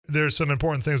there's some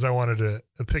important things I wanted to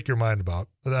pick your mind about.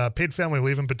 Paid family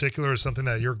leave in particular is something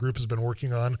that your group has been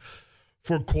working on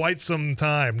for quite some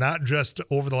time, not just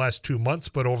over the last 2 months,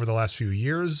 but over the last few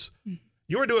years.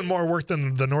 You were doing more work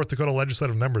than the North Dakota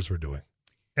legislative members were doing.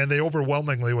 And they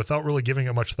overwhelmingly, without really giving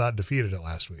it much thought, defeated it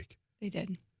last week. They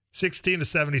did.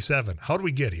 16-77. How did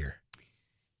we get here?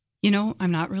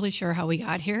 I'm not really sure how we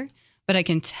got here, but I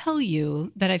can tell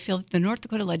you that I feel that the North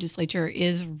Dakota legislature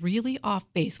is really off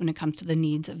base when it comes to the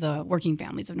needs of the working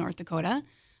families of North Dakota.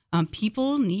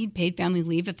 People need paid family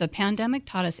leave. If the pandemic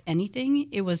taught us anything,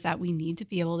 it was that we need to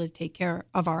be able to take care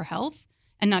of our health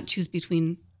and not choose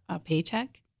between a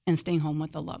paycheck and staying home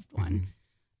with a loved one.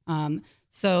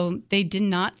 So they did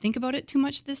not think about it too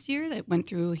much this year. They went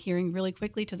through hearing really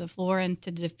quickly to the floor and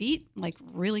to defeat, like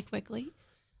really quickly.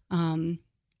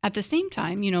 At the same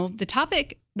time, the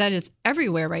topic that is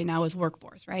everywhere right now is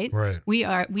workforce, right? Right.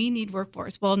 We need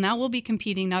workforce. Well, now we'll be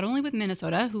competing not only with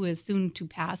Minnesota, who is soon to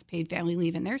pass paid family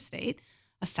leave in their state,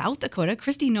 South Dakota,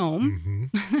 Kristi Noem,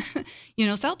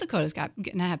 South Dakota's going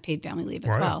to have paid family leave as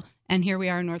well. And here we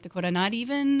are in North Dakota, not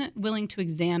even willing to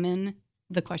examine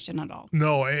the question at all.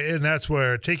 No, and that's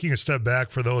where taking a step back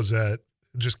for those that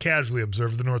just casually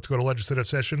observe the North Dakota legislative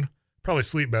session, probably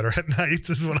sleep better at night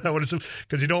is what I would assume,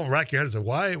 because you don't rack your head and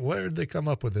say, where did they come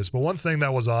up with this? But one thing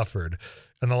that was offered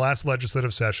in the last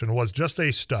legislative session was just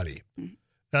a study,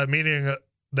 meaning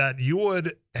that you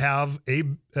would have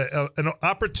an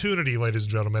opportunity, ladies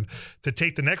and gentlemen, to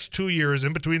take the next 2 years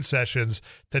in between sessions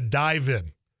to dive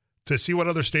in, to see what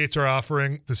other states are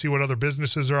offering, to see what other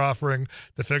businesses are offering,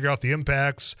 to figure out the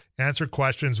impacts, answer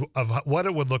questions of what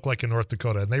it would look like in North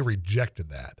Dakota. And they rejected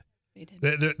that. They did.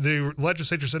 The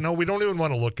legislature said, no, we don't even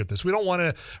want to look at this. We don't want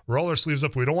to roll our sleeves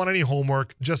up. We don't want any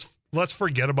homework. Just let's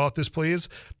forget about this, please.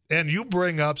 And you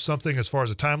bring up something as far as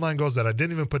the timeline goes that I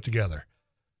didn't even put together.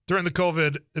 During the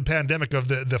COVID pandemic of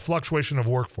the fluctuation of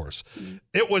workforce,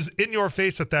 it was in your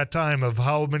face at that time of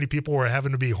how many people were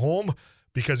having to be home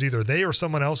because either they or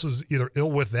someone else is either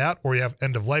ill with that, or you have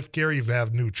end-of-life care, you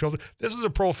have new children. This is a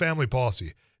pro-family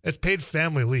policy. It's paid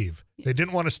family leave. They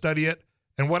didn't want to study it.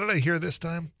 And what did I hear this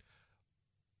time?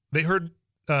 I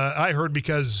heard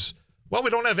because, we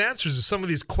don't have answers to some of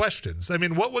these questions. I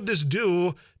mean, what would this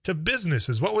do to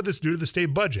businesses? What would this do to the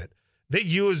state budget? They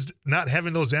used not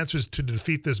having those answers to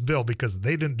defeat this bill because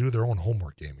they didn't do their own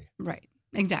homework, Amy. Right.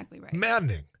 Exactly right.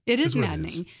 Maddening. It is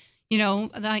maddening.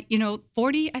 I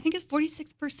think it's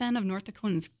 46% of North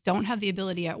Dakotans don't have the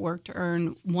ability at work to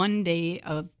earn 1 day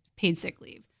of paid sick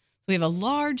leave. So we have a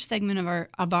large segment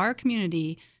of our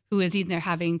community who is either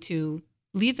having to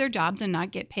leave their jobs and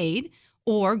not get paid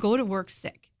or go to work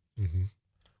sick. Mm-hmm.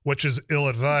 Which is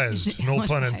ill-advised, no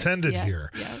pun intended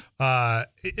here. Yes.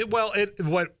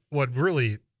 What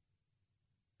really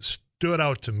stood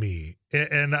out to me,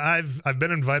 and I've been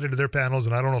invited to their panels,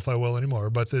 and I don't know if I will anymore,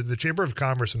 but the Chamber of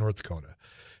Commerce in North Dakota,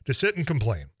 to sit and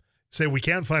complain, say we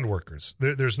can't find workers.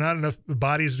 There's not enough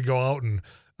bodies to go out and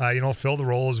fill the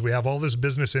roles. We have all this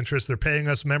business interest. They're paying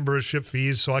us membership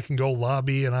fees so I can go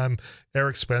lobby, and I'm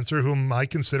Eric Spencer, whom I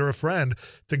consider a friend,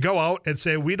 to go out and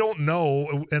say we don't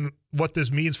know and what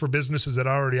this means for businesses that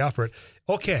already offer it.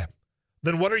 Okay,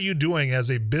 then what are you doing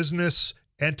as a business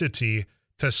entity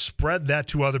to spread that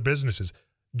to other businesses?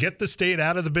 Get the state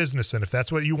out of the business, and if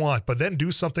that's what you want, but then do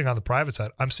something on the private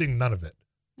side. I'm seeing none of it.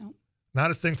 No.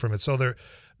 Not a thing from it. So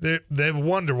they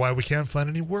wonder why we can't find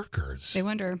any workers. They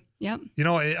wonder. Yep.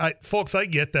 Folks, I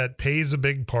get that pay is a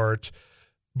big part,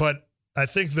 but I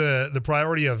think the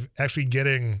priority of actually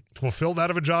getting fulfilled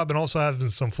out of a job and also having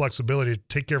some flexibility to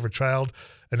take care of a child,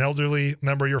 an elderly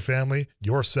member of your family,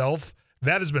 yourself,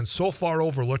 that has been so far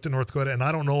overlooked in North Dakota, and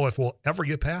I don't know if we'll ever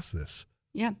get past this.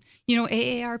 Yeah.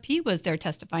 AARP was there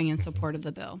testifying in support of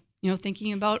the bill,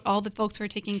 thinking about all the folks who are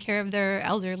taking care of their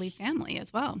elderly family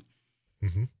as well.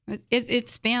 Mm-hmm. It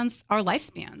spans our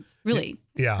lifespans, really.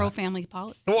 Yeah. Pro-family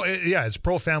policy. Well, it's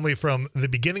pro-family from the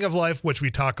beginning of life, which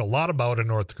we talk a lot about in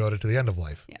North Dakota, to the end of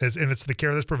life. Yeah. It's the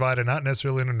care that's provided, not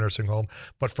necessarily in a nursing home,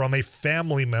 but from a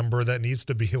family member that needs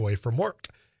to be away from work.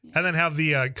 Yeah. And then have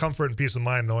the comfort and peace of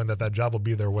mind knowing that job will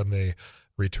be there when they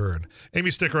return. Amy,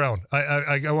 stick around.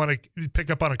 I want to pick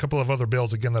up on a couple of other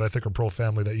bills, again, that I think are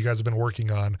pro-family that you guys have been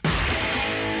working on.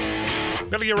 I'm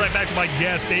going to get right back to my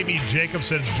guest, Amy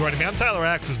Jacobson, is joining me. I'm Tyler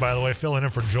Axes, by the way, filling in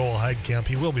for Joel Heidkamp.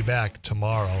 He will be back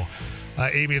tomorrow.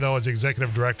 Amy, though, is the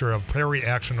executive director of Prairie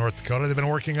Action North Dakota. They've been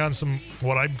working on some,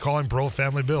 what I'm calling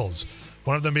pro-family bills,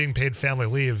 one of them being paid family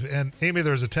leave. And, Amy,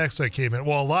 there's a text that came in.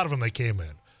 Well, a lot of them that came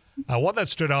in. One that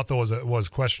stood out, though, was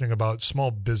questioning about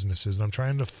small businesses. And I'm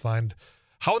trying to find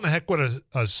how in the heck would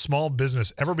a small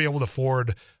business ever be able to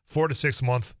afford 4 to 6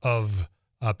 months of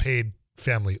paid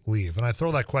family leave? And I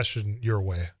throw that question your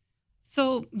way.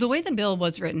 So the way the bill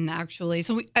was written, actually,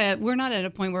 so we're not at a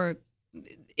point where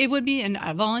it would be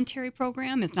a voluntary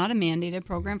program. It's not a mandated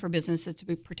program for businesses to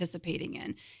be participating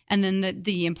in. And then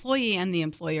the employee and the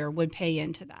employer would pay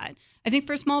into that. I think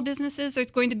for small businesses, there's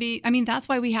going to be, that's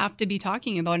why we have to be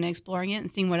talking about and exploring it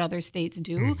and seeing what other states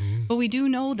do. Mm-hmm. But we do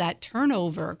know that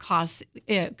turnover costs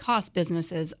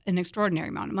businesses an extraordinary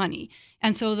amount of money.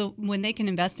 And so when they can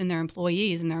invest in their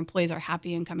employees and their employees are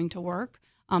happy and coming to work,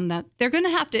 that they're going to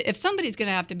have to, if somebody's going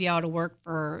to have to be out of work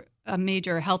for a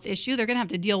major health issue, they're going to have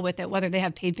to deal with it, whether they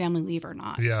have paid family leave or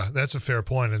not. Yeah, that's a fair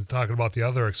point. And talking about the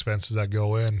other expenses that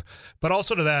go in, but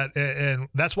also to that, and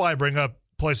that's why I bring up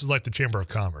places like the Chamber of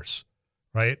Commerce,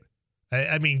 right?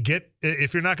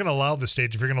 If you're not going to allow the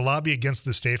state, if you're going to lobby against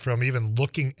the state from even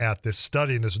looking at this,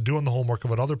 studying this, doing the homework of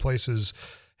what other places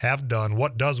have done,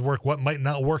 what does work, what might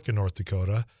not work in North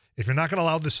Dakota, if you're not going to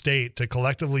allow the state to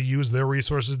collectively use their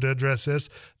resources to address this,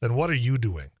 then what are you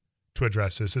doing to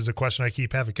address this is a question I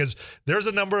keep having, because there's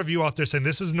a number of you out there saying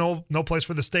this is no place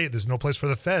for the state. There's no place for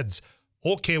the feds.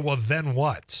 Okay, well then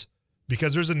what?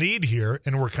 Because there's a need here,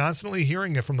 and we're constantly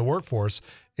hearing it from the workforce,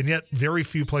 and yet very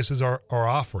few places are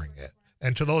offering it.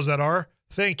 And to those that are,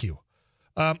 thank you.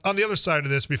 On the other side of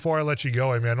this, before I let you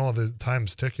go, I know the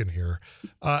time's ticking here.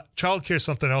 Childcare is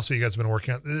something else that you guys have been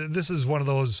working on. This is one of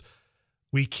those,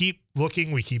 we keep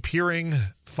looking, we keep hearing,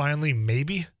 finally,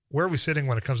 maybe. Where are we sitting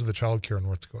when it comes to the childcare in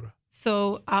North Dakota?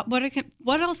 So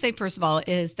what I'll say, first of all,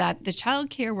 is that the child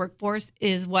care workforce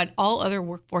is what all other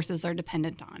workforces are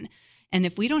dependent on. And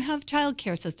if we don't have a child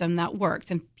care system that works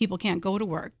and people can't go to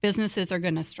work, businesses are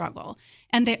going to struggle.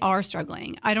 And they are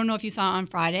struggling. I don't know if you saw on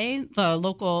Friday, there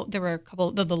were a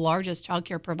couple of the largest child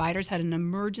care providers had an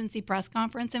emergency press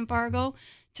conference in Fargo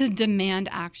to demand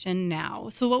action now.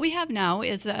 So what we have now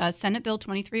is Senate Bill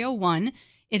 2301.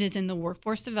 It is in the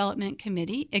Workforce Development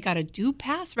Committee. It got a due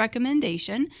pass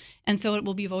recommendation, and so it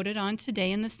will be voted on today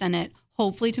in the Senate,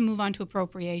 hopefully to move on to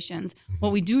appropriations. Mm-hmm.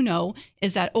 What we do know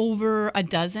is that over a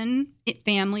dozen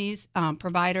families,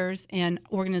 providers, and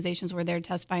organizations were there to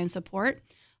testify in support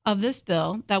of this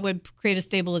bill that would create a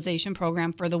stabilization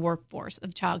program for the workforce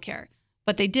of childcare.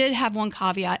 But they did have one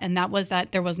caveat, and that was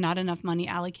that there was not enough money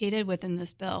allocated within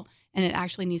this bill, and it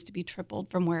actually needs to be tripled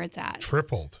from where it's at.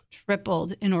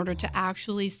 Tripled in order to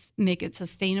actually make it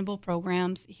sustainable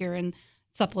programs here and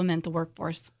supplement the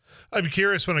workforce. I'm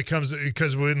curious when it comes,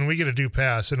 because when we get a due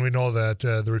pass, and we know that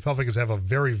the Republicans have a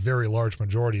very, very large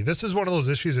majority, this is one of those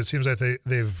issues it seems like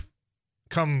they've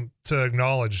come to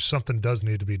acknowledge something does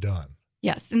need to be done.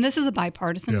 Yes, and this is a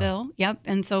bipartisan bill. Yep,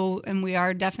 and we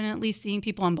are definitely seeing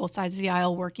people on both sides of the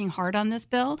aisle working hard on this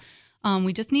bill.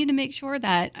 We just need to make sure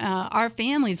that our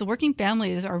families, the working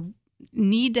families,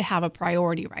 need to have a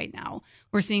priority right now.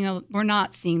 We're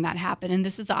not seeing that happen, and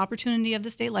this is the opportunity of the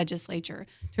state legislature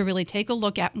to really take a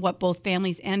look at what both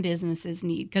families and businesses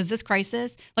need. Because this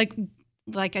crisis,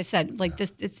 like I said,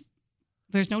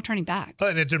 there's no turning back.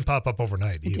 And it didn't pop up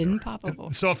overnight either. It didn't pop up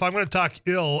overnight. So if I'm going to talk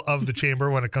ill of the chamber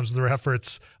when it comes to their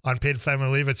efforts on paid family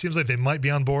leave, it seems like they might be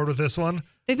on board with this one.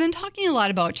 They've been talking a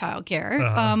lot about childcare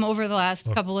over the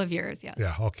last couple of years, yes.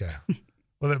 Yeah, okay.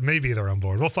 Well, maybe they're on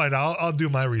board. We'll find out. I'll do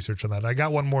my research on that. I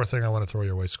got one more thing I want to throw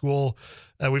your way. School.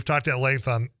 We've talked at length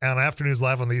on Afternoons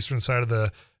Live on the eastern side of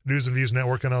the News and Views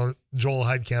network. I know Joel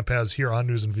Heidkamp has here on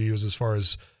News and Views as far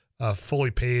as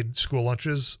fully paid school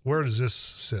lunches. Where does this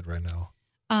sit right now?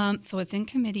 So it's in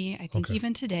committee. I think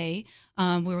even today,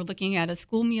 we were looking at a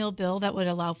school meal bill that would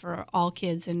allow for all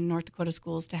kids in North Dakota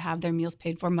schools to have their meals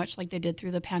paid for, much like they did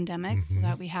through the pandemic, so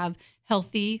that we have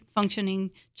healthy,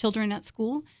 functioning children at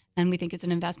school. And we think it's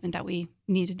an investment that we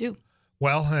need to do.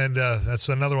 Well, and that's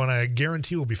another one I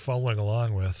guarantee we'll be following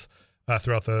along with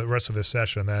throughout the rest of this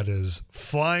session. That is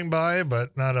flying by,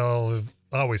 but not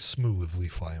always smoothly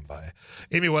flying by.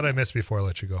 Amy, what I missed before I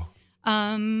let you go?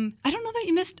 I don't know that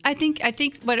you missed. I think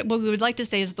what we would like to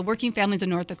say is the working families in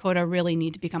North Dakota really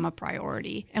need to become a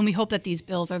priority. And we hope that these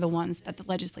bills are the ones that the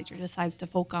legislature decides to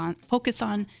focus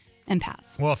on and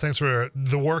pass. Well, thanks for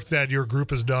the work that your group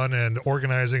has done and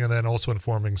organizing, and then also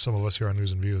informing some of us here on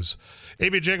News and Views.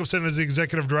 Amy Jacobson is the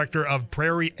Executive Director of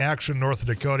Prairie Action North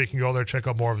Dakota. You can go there, check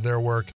out more of their work.